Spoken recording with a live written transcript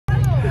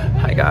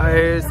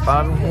guys,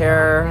 I'm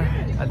here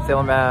at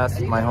Salem, Mass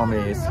with my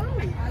homies.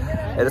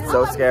 It is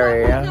so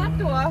scary.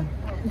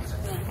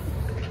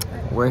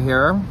 We're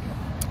here.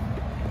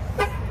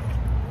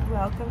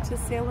 Welcome to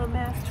Salem,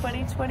 Mass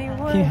 2021.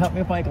 Can you help me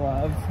with my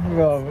glove?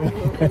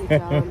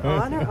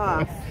 On or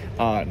off?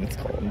 On, it's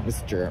cold.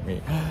 It's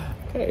Jeremy.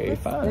 Okay,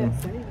 fine.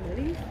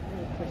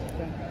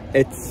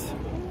 It's...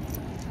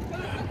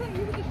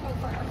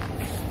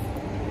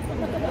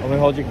 Let me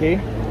hold your key.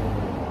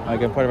 I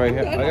can put it right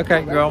here.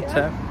 Okay, girl,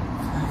 tap.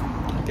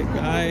 Okay,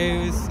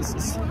 guys, this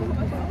is...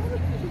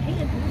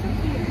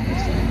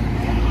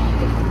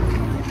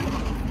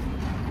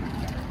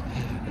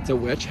 It's a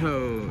witch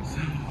hose.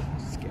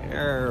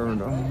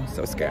 Scared. I'm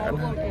so scared.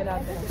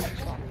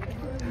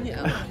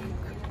 Yeah.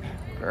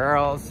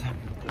 Girls,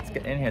 let's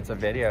get in here. It's a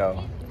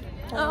video.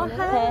 Oh,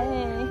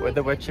 hey. We're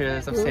the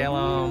witches of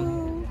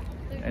Salem.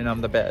 And I'm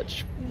the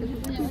bitch.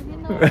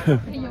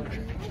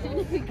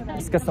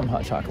 Let's get some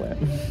hot chocolate.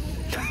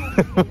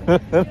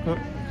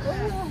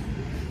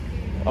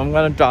 I'm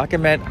gonna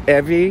document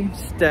every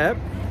step.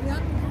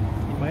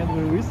 You might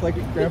lose like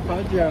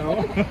Grandpa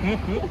Joe.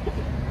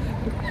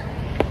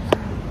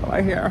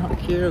 Right here, how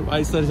cute.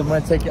 I said I'm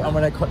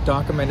gonna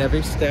document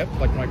every step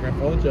like my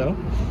Grandpa Joe.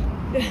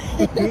 This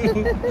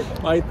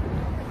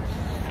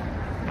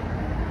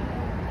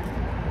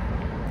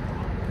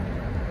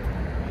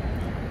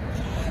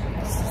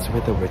is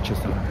where the witches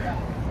are.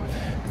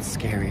 It's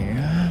scary.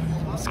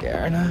 I'm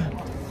scared.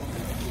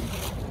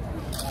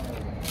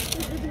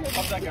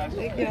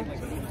 Thank you.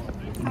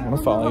 I'm gonna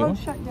follow you.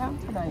 It's shut down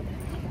tonight.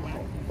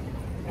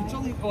 It's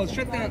only, oh, it's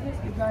shut down.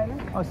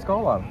 Oh,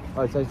 Scola.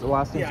 Oh, it's the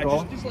last name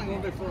Scola? Just like a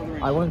little bit further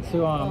in. I went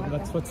to,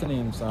 what's the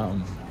name's,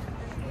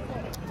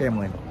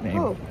 family name?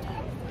 Oh.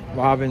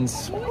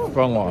 Robin's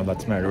brother-in-law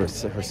that's married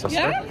to her sister.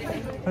 Yeah?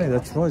 Honey,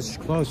 that's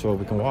close so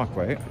we can walk,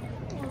 right?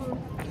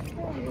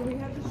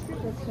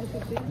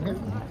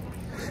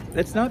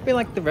 Let's not be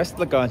like the rest of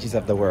the Ganges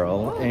of the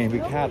world and be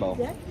cattle.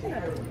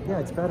 Yeah,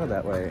 it's better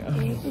that way.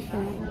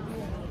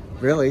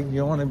 Really? You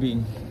don't want to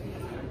be...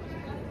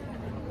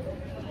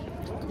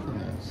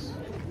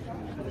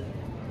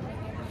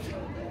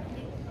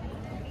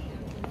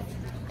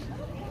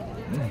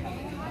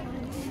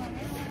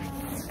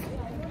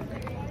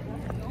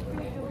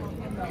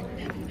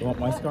 You want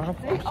my scarf?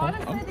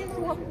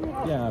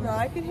 Yeah. No,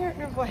 I can hear it in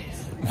your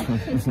voice.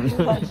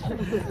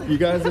 You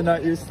guys are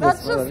not used to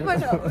That's this. just my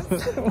nose.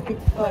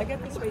 Oh, I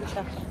get this way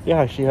checked.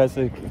 Yeah, she has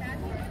a...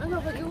 I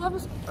know, but you love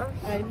us.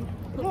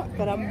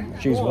 But I'm...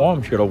 She's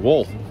warm. She got a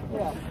wool.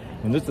 Yeah.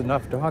 And there's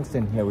enough dogs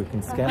in here, we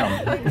can skin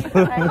them. I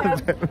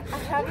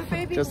have a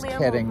baby Just lamb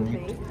kidding. over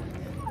me.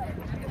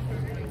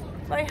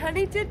 My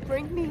honey did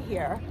bring me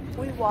here.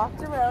 We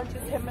walked around,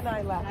 just him and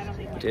I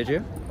left. Did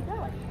you?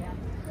 Yeah.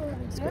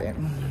 It's great.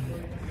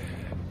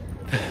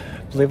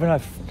 Believe it or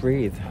not,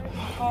 breathe.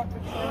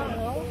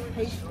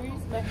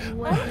 Pastries,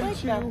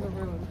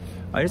 macaroon.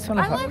 I just want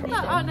to... I like the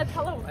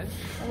Nutella one.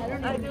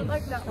 I do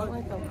like that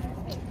one.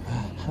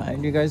 Hi,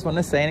 do you guys want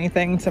to say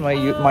anything to my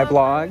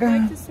blog?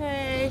 I'd like to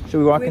say, should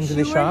we walk into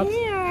the you were shops?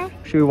 here.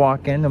 Should we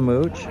walk in to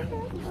mooch?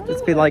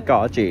 Just be like,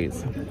 oh,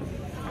 geez.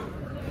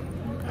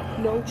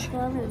 No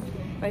charming.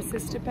 My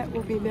sister bet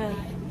will be mad.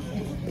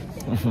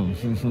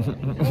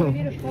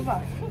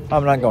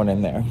 I'm not going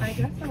in there.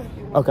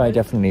 Okay, I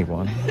definitely need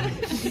one.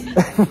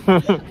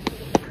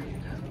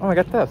 Oh, I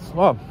got this.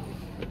 Whoa.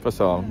 For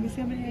so. Let me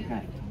see how many I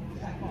got.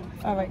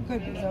 All right,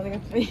 good. There's only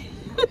got 3.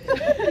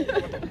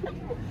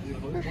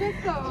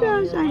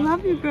 Josh, I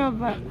love you, girl,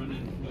 but...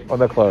 Oh,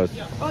 they're closed.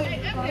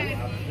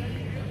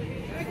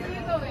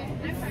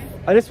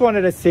 I just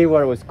wanted to see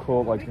what it was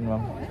cool, like, you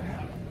know.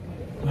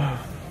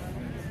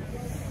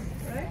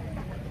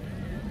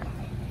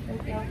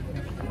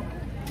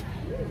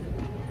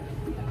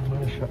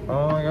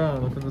 Oh my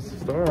god, look at the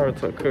store,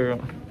 it's so cool.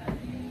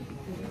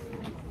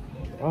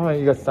 Oh,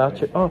 you got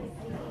statue. Oh,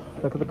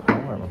 look at the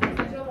car.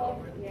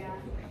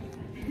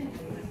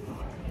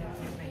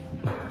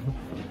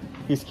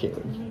 He's cute.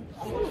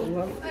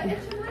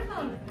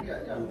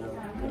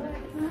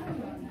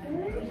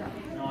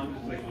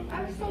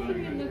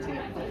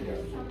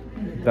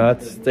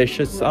 They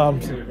should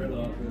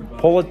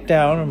pull it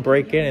down and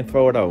break it and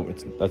throw it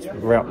out. That's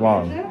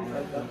wrong.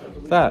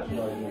 What's that?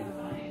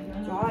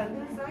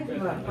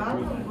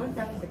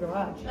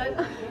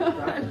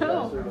 I know.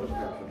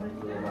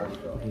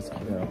 He's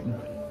cute.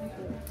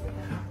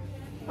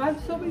 I have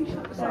so many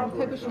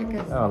paper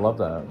stickers. Oh, I love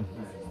that.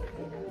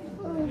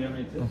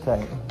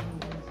 Okay.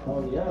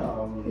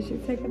 You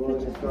should take a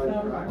picture for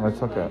them. I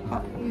took it.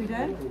 You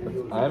did?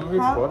 I'm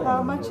recording.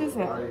 How much is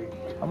it?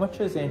 How much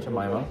is Aunt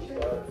Jemima?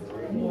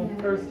 Well,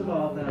 first of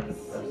all, that's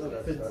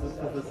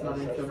it's not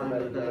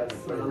implemented,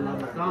 that's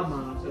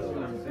Lama,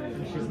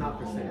 and she's not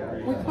for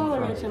sale. We call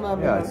her Aunt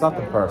Jemima. Yeah, it's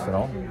nothing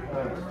personal.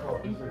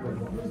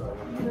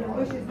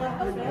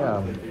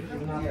 Yeah.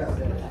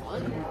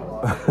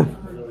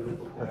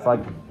 It's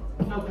like...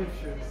 No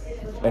pictures.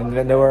 And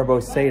then they were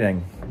both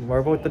Satan. Where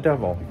about the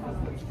devil?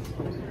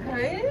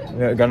 Right?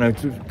 They're gonna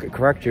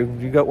correct you.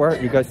 You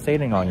got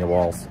Satan on your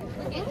walls.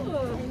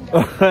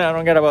 I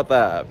don't get about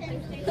that.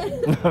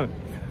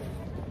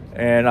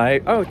 And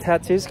oh,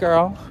 tattoos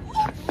girl.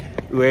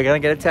 We're gonna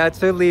get a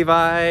tattoo,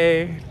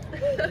 Levi.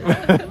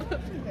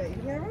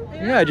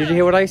 Yeah, did you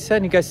hear what I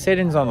said? You got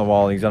Satan's on the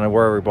wall. He's on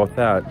where we're both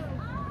at.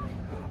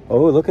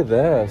 Oh, look at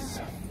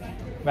this.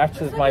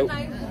 Matches my...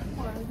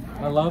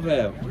 I love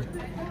it.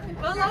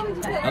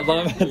 I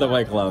love it, the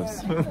white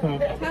gloves.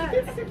 Love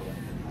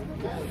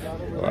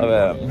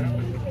it.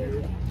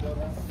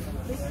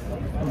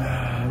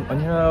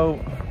 And you know,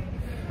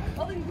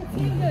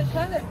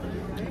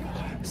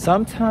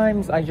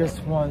 sometimes I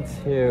just want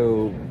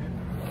to...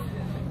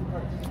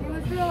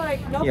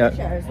 Like, no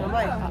pictures. I'm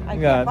like, I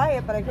can't buy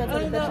it, but I can't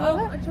take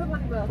a picture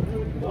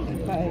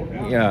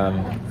of it.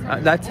 Yeah,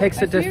 that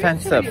takes a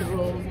defensive.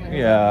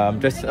 Yeah, I'm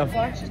just,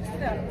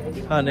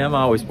 honey, I'm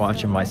always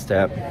watching my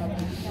step.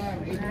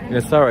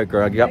 It's all right,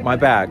 girl. You got my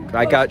back.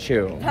 I got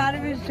you. Part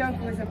of his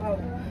joke was about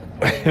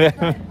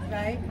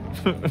right?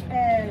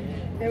 And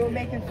they were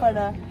making fun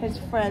of his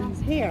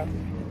friend's hair.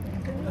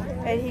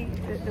 And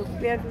the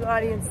man from the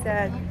audience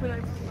said,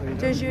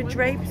 "Does your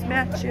drapes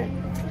match your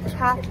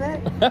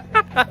carpet?"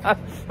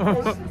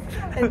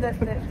 And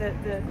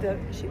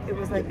it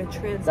was like a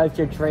trans. That's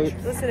your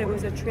drapes. Listen, it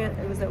was a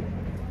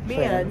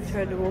man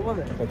turned to a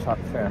woman.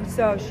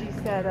 So she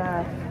said,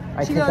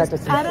 she goes,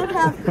 I don't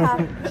have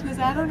carpet. She goes,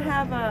 I don't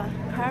have a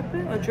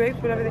carpet or drape,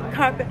 whatever.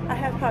 Carpet. I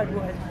have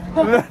hardwood.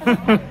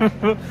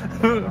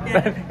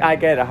 Yeah. I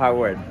get a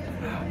hardwood.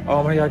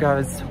 Oh my God,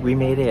 guys, we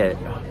made it.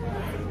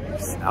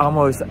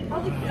 Almost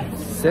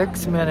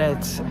 6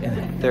 minutes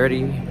and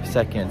 30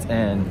 seconds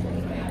in.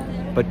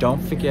 But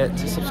don't forget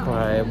to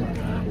subscribe,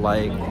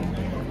 like,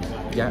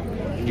 yeah,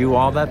 do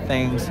all that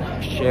things,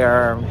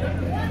 share.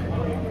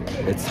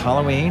 It's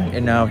Halloween,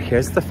 and now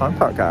here's the fun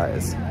part,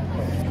 guys.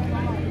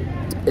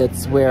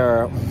 It's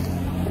where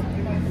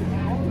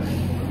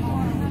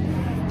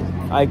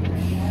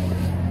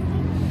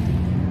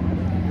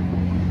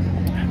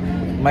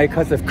my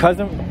cousin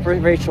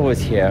Rachel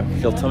was here.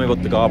 She'll tell me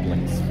about the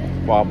goblins.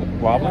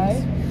 Goblins?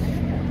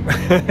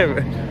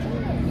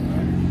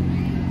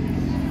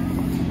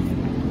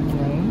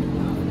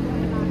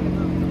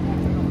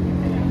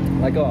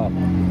 Like,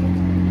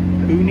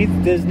 who needs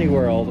Disney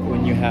World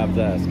when you have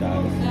this,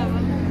 guys?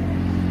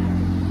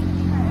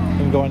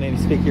 I'm going any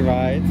spooky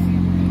rides.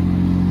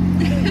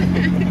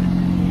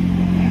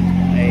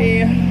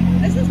 Hey.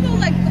 This is still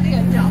like for the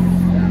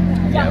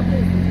adults. Yeah.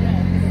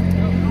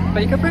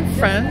 But you can bring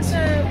friends.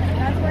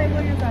 That's why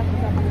William's off the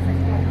top of the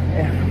second.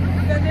 Yeah.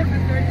 We've been there for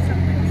 30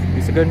 something.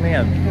 He's a good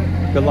man.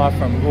 Good law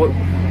firm.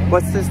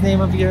 What's the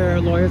name of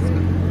your lawyer's?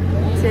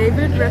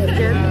 David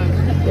Rifkin.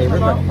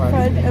 David Rifkin.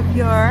 Friend of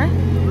your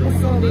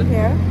facility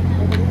here.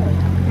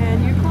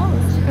 And you're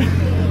closed.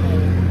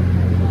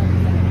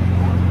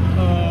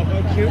 Oh,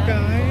 but you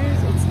guys,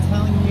 it's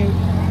telling you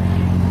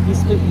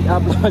speak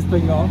hablo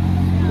español.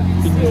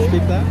 Can you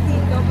speak that?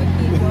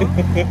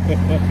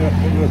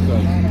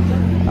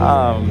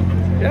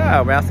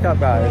 Yeah, mascot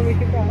guys.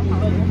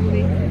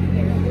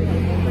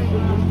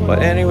 But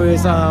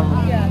anyways,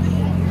 Areas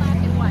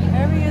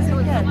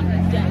again.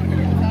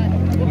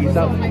 he's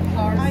up. I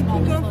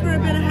can go for a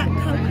bit of hot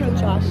cocoa,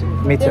 Josh.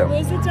 Me too. There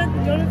is a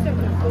Dunkin' Donuts up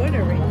the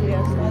corner right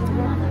here, so let's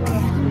go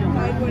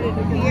find one in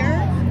here.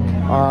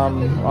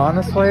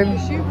 Honestly,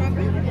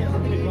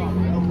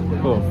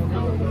 cool.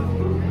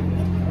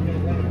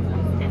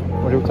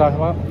 What are we talking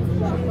about?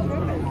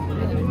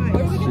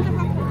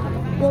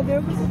 Well,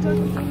 there was a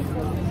Dunkin' Donuts up the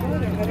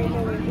corner. I don't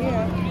know in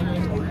here.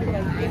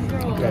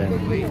 Okay. The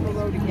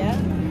road again.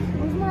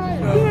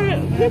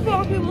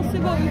 Okay, we'll see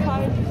what we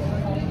find.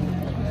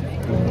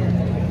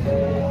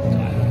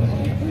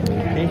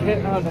 He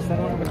hit, does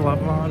anyone have a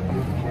glove on?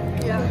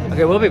 Yeah.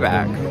 Okay, we'll be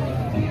back.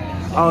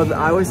 Oh,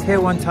 I was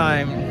here one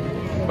time.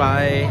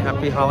 Bye.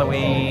 Happy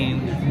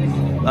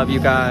Halloween. Love you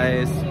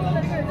guys.